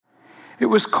It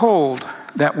was cold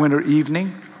that winter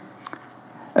evening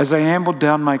as I ambled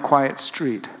down my quiet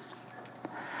street.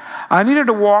 I needed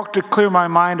a walk to clear my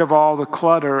mind of all the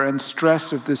clutter and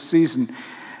stress of this season.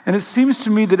 And it seems to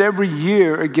me that every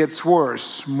year it gets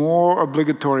worse. More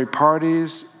obligatory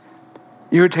parties,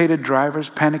 irritated drivers,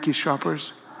 panicky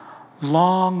shoppers,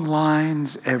 long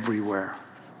lines everywhere.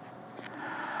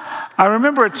 I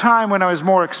remember a time when I was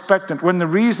more expectant, when the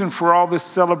reason for all this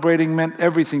celebrating meant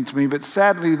everything to me. But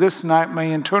sadly, this night, my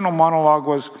internal monologue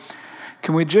was,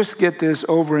 can we just get this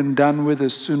over and done with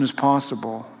as soon as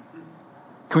possible?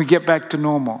 Can we get back to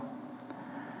normal?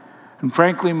 And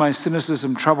frankly, my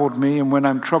cynicism troubled me, and when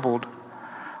I'm troubled,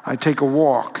 I take a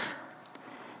walk,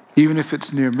 even if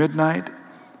it's near midnight,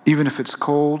 even if it's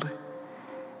cold,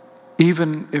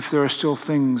 even if there are still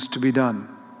things to be done.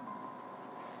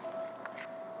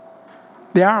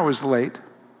 The hour was late.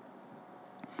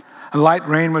 A light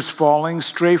rain was falling.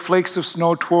 Stray flakes of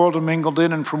snow twirled and mingled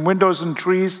in, and from windows and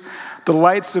trees, the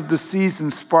lights of the season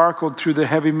sparkled through the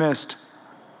heavy mist.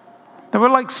 They were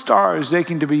like stars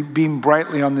aching to be beamed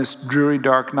brightly on this dreary,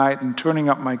 dark night, and turning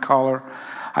up my collar,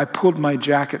 I pulled my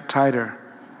jacket tighter.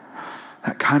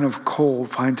 That kind of cold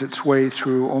finds its way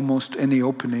through almost any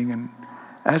opening, and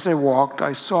as I walked,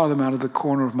 I saw them out of the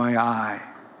corner of my eye.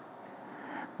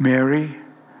 Mary,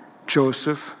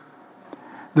 Joseph,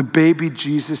 the baby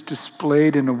Jesus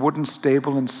displayed in a wooden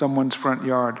stable in someone's front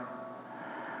yard.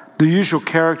 The usual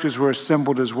characters were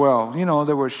assembled as well. You know,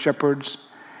 there were shepherds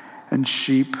and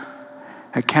sheep,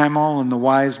 a camel and the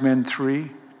wise men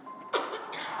 3.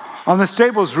 On the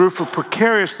stable's roof, a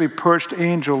precariously perched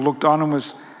angel looked on and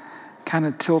was kind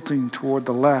of tilting toward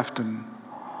the left, and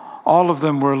all of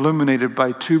them were illuminated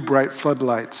by 2 bright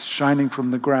floodlights shining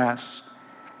from the grass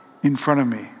in front of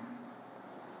me.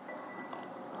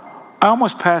 I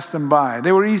almost passed them by.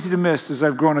 They were easy to miss as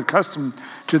I've grown accustomed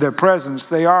to their presence.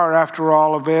 They are, after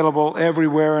all, available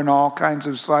everywhere in all kinds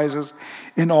of sizes,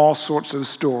 in all sorts of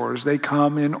stores. They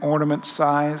come in ornament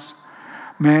size,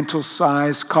 mantle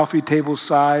size, coffee table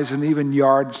size, and even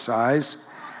yard size.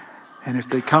 And if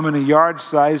they come in a yard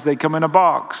size, they come in a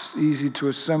box, easy to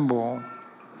assemble.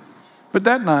 But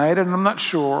that night, and I'm not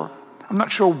sure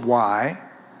why,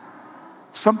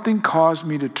 something caused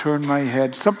me to turn my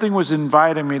head. Something was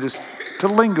inviting me to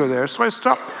linger there. So I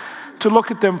stopped to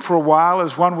look at them for a while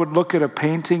as one would look at a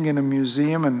painting in a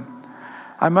museum. And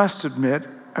I must admit,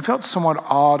 I felt somewhat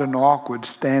odd and awkward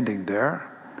standing there.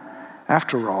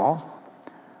 After all,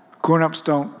 grown-ups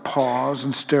don't pause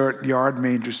and stare at yard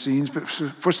manger scenes. But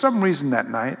for some reason that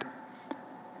night,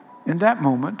 in that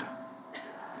moment,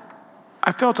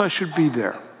 I felt I should be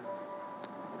there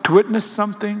to witness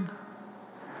something,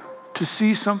 to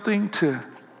see something, to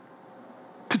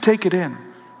take it in.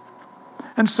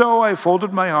 And so I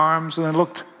folded my arms and I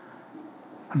looked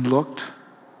and looked,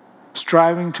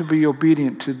 striving to be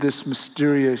obedient to this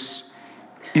mysterious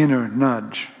inner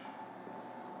nudge.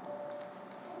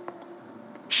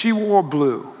 She wore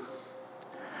blue.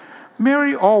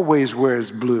 Mary always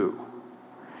wears blue.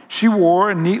 She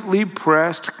wore a neatly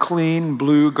pressed, clean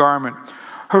blue garment.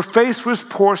 Her face was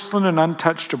porcelain and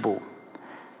untouchable.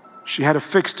 She had a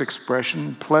fixed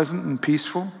expression, pleasant and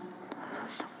peaceful.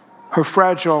 Her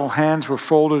fragile hands were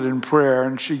folded in prayer,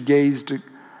 and she gazed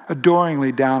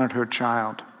adoringly down at her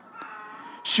child.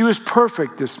 She was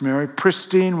perfect, this Mary,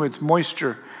 pristine with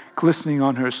moisture glistening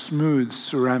on her smooth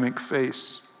ceramic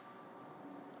face.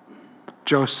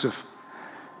 Joseph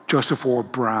wore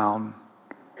brown.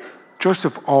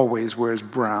 Joseph always wears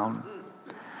brown.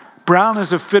 Brown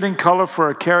is a fitting color for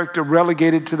a character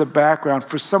relegated to the background,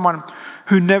 for someone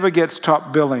who never gets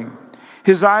top billing.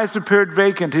 His eyes appeared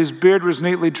vacant, his beard was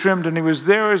neatly trimmed, and he was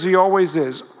there as he always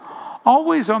is,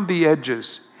 always on the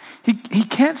edges. He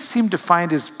can't seem to find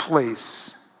his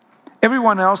place.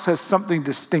 Everyone else has something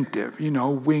distinctive,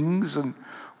 wings and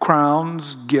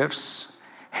crowns, gifts,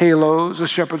 halos, a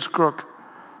shepherd's crook.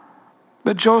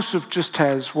 But Joseph just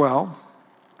has,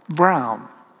 brown.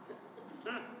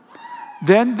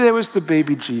 Then there was the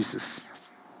baby Jesus.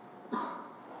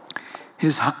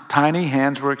 His tiny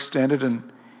hands were extended,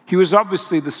 and he was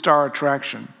obviously the star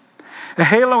attraction. A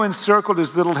halo encircled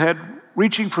his little head,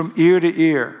 reaching from ear to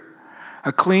ear.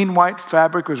 A clean white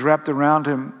fabric was wrapped around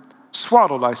him,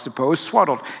 swaddled, I suppose,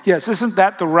 swaddled. Yes, isn't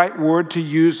that the right word to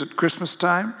use at Christmas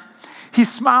time? He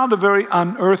smiled a very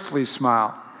unearthly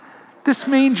smile. This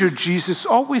manger Jesus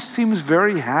always seems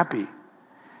very happy,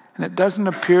 and it doesn't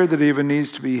appear that he even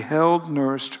needs to be held,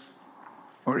 nursed,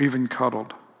 or even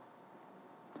cuddled.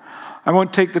 I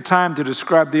won't take the time to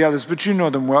describe the others, but you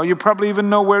know them well. You probably even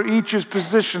know where each is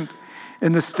positioned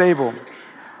in the stable.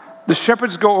 The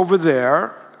shepherds go over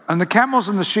there, and the camels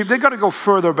and the sheep, they got to go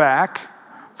further back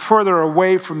further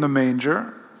away from the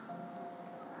manger.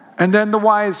 And then the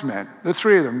wise men, the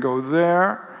three of them, go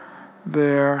there,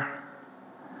 there,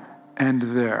 and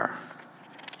there.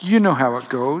 You know how it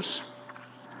goes.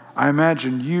 I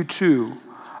imagine you too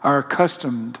are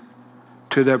accustomed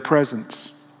to their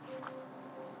presence.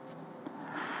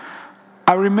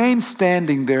 I remained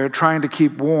standing there trying to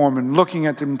keep warm and looking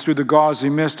at them through the gauzy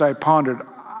mist. I pondered.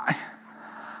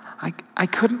 I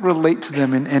couldn't relate to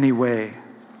them in any way.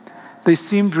 They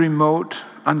seemed remote,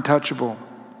 untouchable,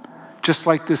 just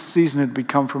like this season had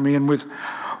become for me. And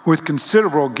with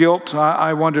considerable guilt,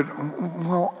 I wondered,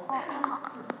 well,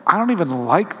 I don't even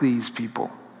like these people.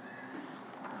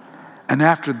 And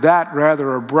after that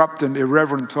rather abrupt and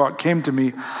irreverent thought came to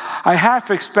me, I half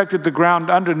expected the ground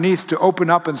underneath to open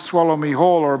up and swallow me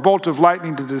whole, or a bolt of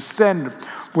lightning to descend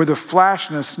with a flash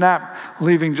and a snap,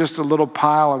 leaving just a little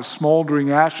pile of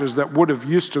smoldering ashes that would have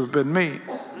used to have been me.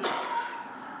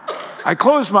 I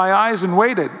closed my eyes and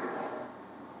waited.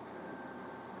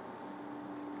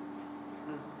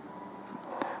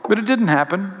 But it didn't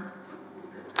happen.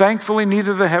 Thankfully,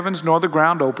 neither the heavens nor the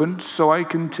ground opened, so I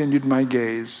continued my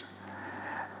gaze.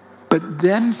 But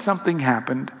then something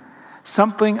happened,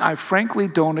 something I frankly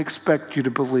don't expect you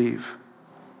to believe.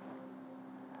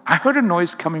 I heard a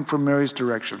noise coming from Mary's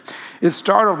direction. It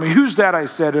startled me. "Who's that?" I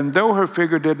said, and though her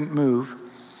figure didn't move,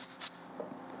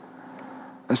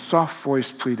 a soft voice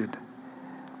pleaded.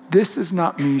 "This is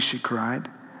not me," she cried.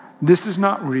 "This is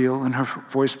not real," and her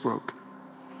voice broke.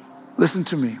 "Listen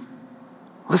to me.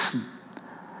 Listen.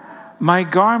 My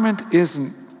garment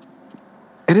isn't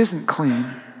clean,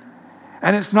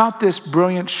 and it's not this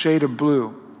brilliant shade of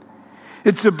blue.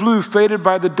 It's a blue faded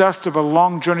by the dust of a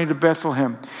long journey to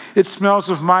Bethlehem. It smells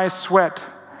of my sweat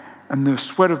and the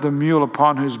sweat of the mule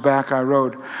upon whose back I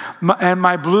rode. And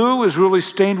my blue is really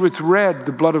stained with red,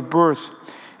 the blood of birth.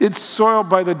 It's soiled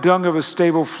by the dung of a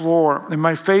stable floor. And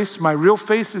my face, my real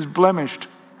face, is blemished.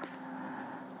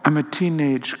 I'm a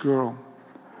teenage girl.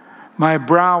 My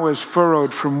brow is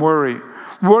furrowed from worry.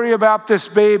 Worry about this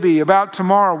baby, about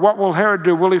tomorrow. What will Herod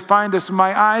do? Will he find us?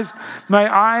 My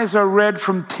eyes are red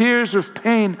from tears of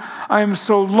pain. I am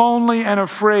so lonely and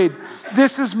afraid.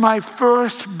 This is my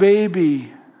first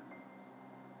baby.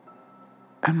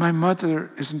 And my mother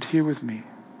isn't here with me.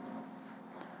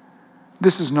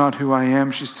 This is not who I am,"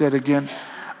 she said again.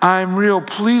 "I'm real.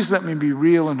 Please let me be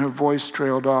real." And her voice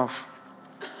trailed off.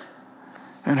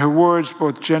 And her words,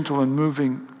 both gentle and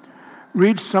moving,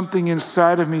 reached something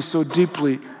inside of me so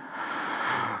deeply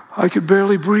I could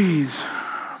barely breathe.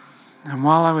 And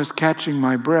while I was catching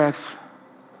my breath,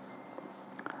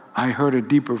 I heard a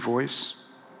deeper voice.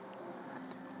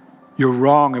 "You're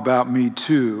wrong about me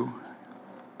too."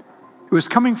 It was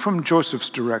coming from Joseph's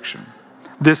direction.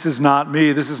 "This is not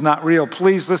me. This is not real.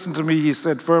 Please listen to me," he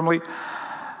said firmly.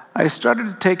 I started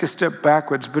to take a step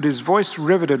backwards, but his voice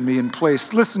riveted me in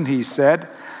place. "Listen," he said.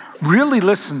 "Really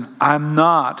listen. I'm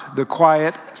not the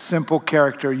quiet, simple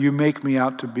character you make me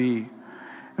out to be.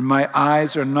 And my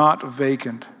eyes are not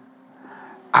vacant.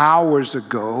 Hours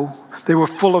ago, they were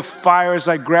full of fire as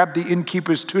I grabbed the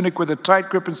innkeeper's tunic with a tight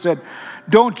grip and said,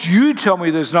 'Don't you tell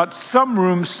me there's not some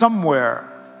room somewhere.'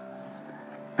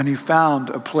 And he found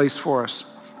a place for us.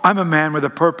 I'm a man with a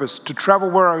purpose, to travel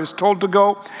where I was told to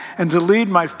go and to lead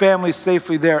my family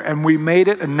safely there. And we made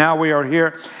it, and now we are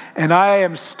here. And I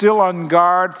am still on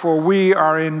guard, for we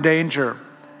are in danger.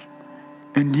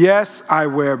 And yes, I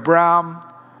wear brown,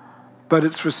 but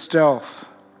it's for stealth.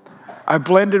 I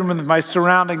blend in with my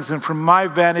surroundings, and from my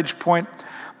vantage point,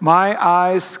 my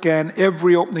eyes scan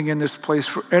every opening in this place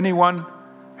for anyone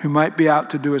who might be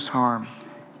out to do us harm.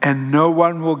 And no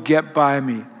one will get by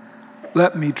me.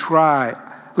 Let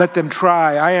them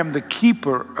try. I am the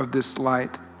keeper of this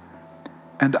light,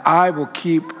 and I will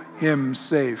keep him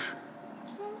safe.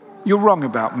 You're wrong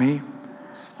about me.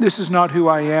 This is not who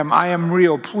I am. I am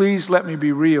real. Please let me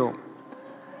be real."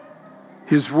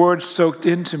 His words soaked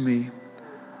into me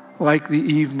like the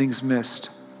evening's mist.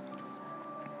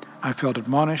 I felt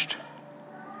admonished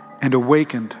and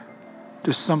awakened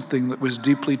to something that was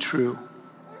deeply true.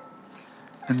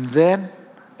 And then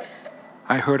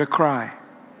I heard a cry.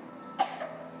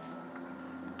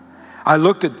 I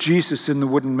looked at Jesus in the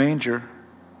wooden manger.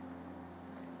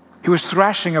 He was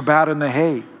thrashing about in the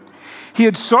hay. He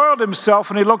had soiled himself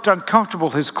and he looked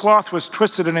uncomfortable. His cloth was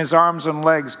twisted in his arms and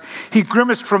legs. He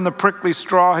grimaced from the prickly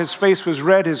straw. His face was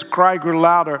red. His cry grew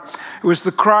louder. It was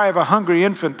the cry of a hungry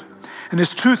infant. And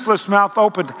his toothless mouth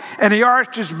opened, and he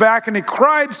arched his back, and he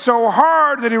cried so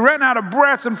hard that he ran out of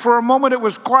breath, and for a moment it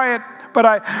was quiet. But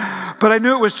I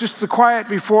knew it was just the quiet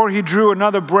before he drew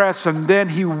another breath, and then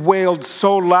he wailed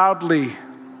so loudly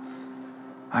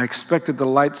I expected the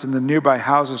lights in the nearby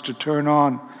houses to turn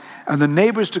on and the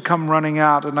neighbors to come running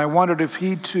out, and I wondered if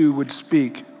he too would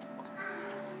speak.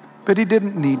 But he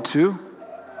didn't need to.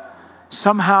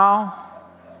 Somehow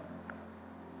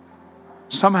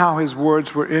his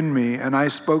words were in me, and I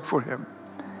spoke for him.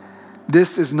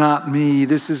 This is not me.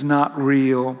 This is not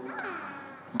real.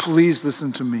 Please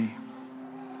listen to me.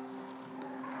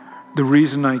 The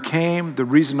reason I came, the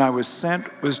reason I was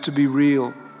sent, was to be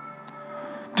real.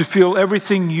 To feel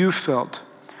everything you felt.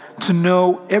 To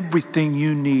know everything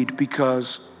you need,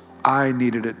 because I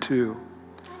needed it too.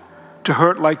 To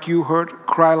hurt like you hurt,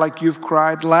 cry like you've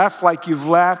cried, laugh like you've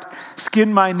laughed,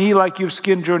 skin my knee like you've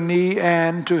skinned your knee,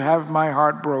 and to have my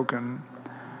heart broken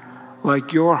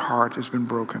like your heart has been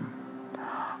broken.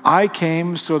 I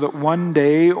came so that one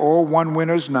day or one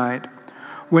winter's night,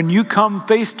 when you come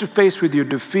face to face with your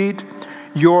defeat,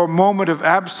 your moment of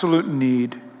absolute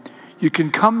need, you can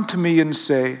come to me and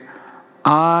say,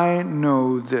 I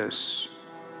know this.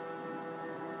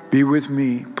 Be with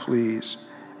me, please,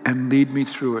 and lead me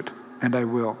through it, and I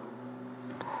will.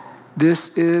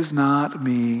 This is not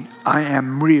me. I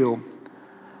am real.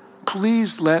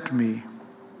 Please let me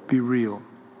be real.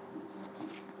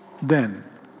 Then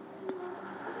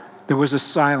there was a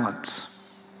silence,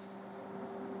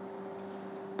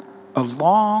 a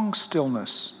long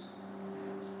stillness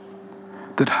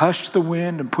that hushed the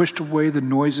wind and pushed away the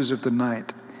noises of the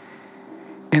night.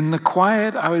 In the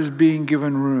quiet, I was being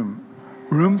given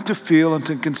room to feel and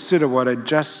to consider what I'd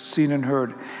just seen and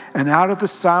heard. And out of the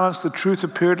silence, the truth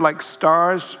appeared like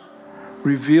stars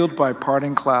revealed by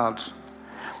parting clouds.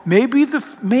 Maybe the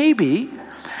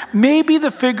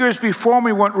figures before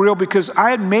me weren't real because I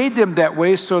had made them that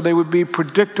way so they would be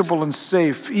predictable and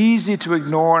safe, easy to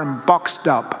ignore and boxed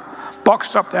up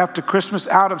after Christmas,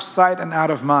 out of sight and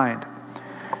out of mind.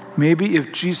 Maybe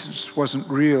if Jesus wasn't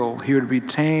real, he would be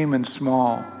tame and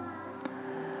small.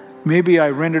 Maybe I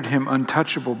rendered him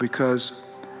untouchable because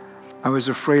I was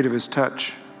afraid of his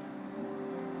touch.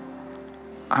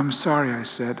 I'm sorry, I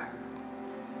said.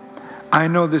 I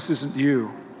know this isn't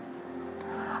you.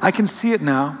 I can see it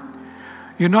now.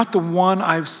 You're not the one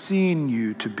I've seen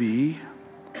you to be.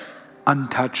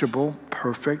 Untouchable,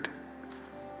 perfect.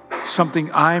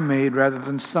 Something I made rather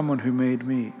than someone who made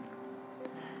me.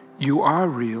 You are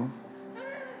real.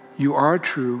 You are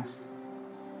true.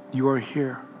 You are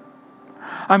here.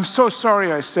 I'm so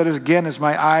sorry, I said again as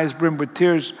my eyes brimmed with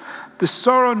tears. The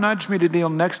sorrow nudged me to kneel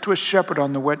next to a shepherd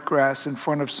on the wet grass in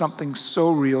front of something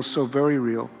so real, so very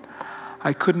real.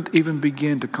 I couldn't even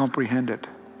begin to comprehend it.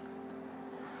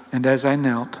 And as I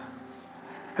knelt,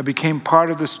 I became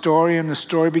part of the story, and the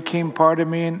story became part of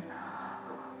me, and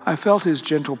I felt his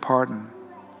gentle pardon.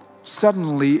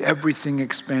 Suddenly, everything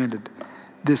expanded.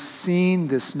 This scene,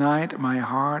 this night, my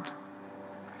heart,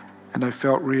 and I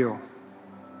felt real.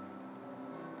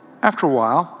 After a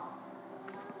while,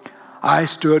 I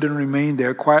stood and remained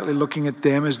there, quietly looking at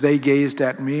them as they gazed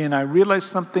at me, and I realized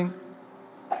something.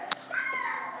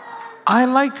 I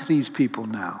liked these people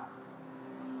now.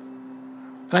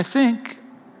 And I think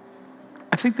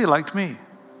they liked me.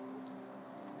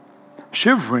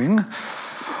 Shivering,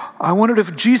 I wondered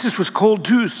if Jesus was cold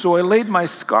too, so I laid my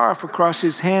scarf across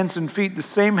his hands and feet, the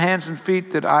same hands and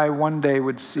feet that I one day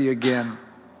would see again.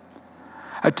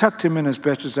 I tucked him in as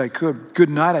best as I could. Good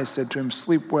night, I said to him.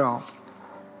 Sleep well.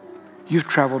 You've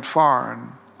traveled far.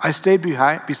 And I stayed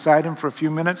beside him for a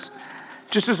few minutes,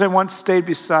 just as I once stayed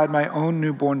beside my own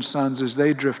newborn sons as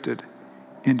they drifted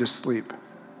into sleep.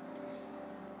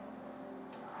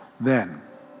 Then,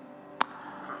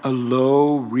 a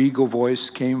low, regal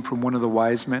voice came from one of the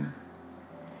wise men.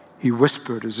 He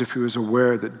whispered as if he was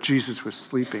aware that Jesus was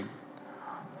sleeping.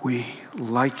 We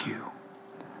like you.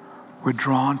 We're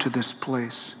drawn to this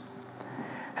place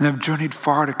and have journeyed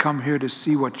far to come here to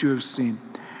see what you have seen.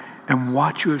 And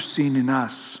what you have seen in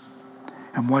us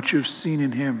and what you have seen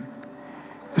in him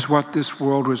is what this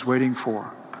world was waiting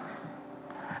for.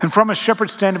 And from a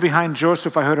shepherd standing behind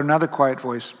Joseph, I heard another quiet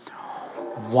voice.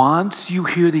 Once you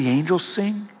hear the angels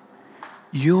sing,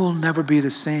 you'll never be the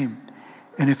same.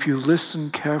 And if you listen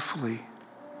carefully,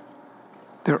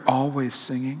 they're always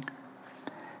singing.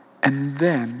 And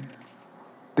then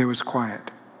there was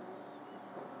quiet.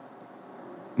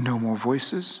 No more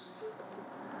voices,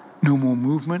 no more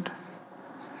movement,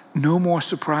 no more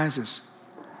surprises.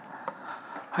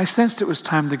 I sensed it was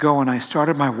time to go, and I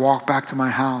started my walk back to my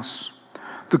house.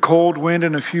 The cold wind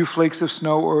and a few flakes of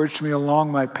snow urged me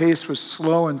along. My pace was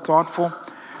slow and thoughtful.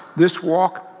 This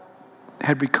walk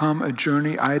had become a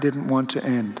journey I didn't want to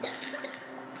end.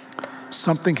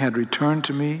 Something had returned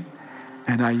to me,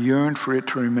 and I yearned for it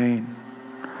to remain.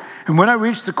 And when I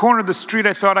reached the corner of the street,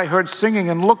 I thought I heard singing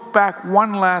and looked back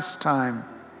one last time.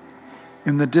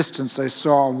 In the distance, I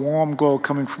saw a warm glow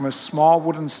coming from a small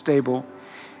wooden stable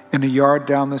in a yard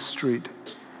down the street,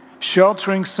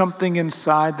 sheltering something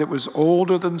inside that was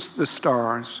older than the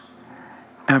stars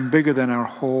and bigger than our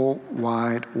whole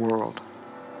wide world.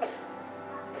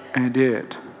 And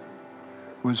it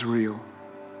was real.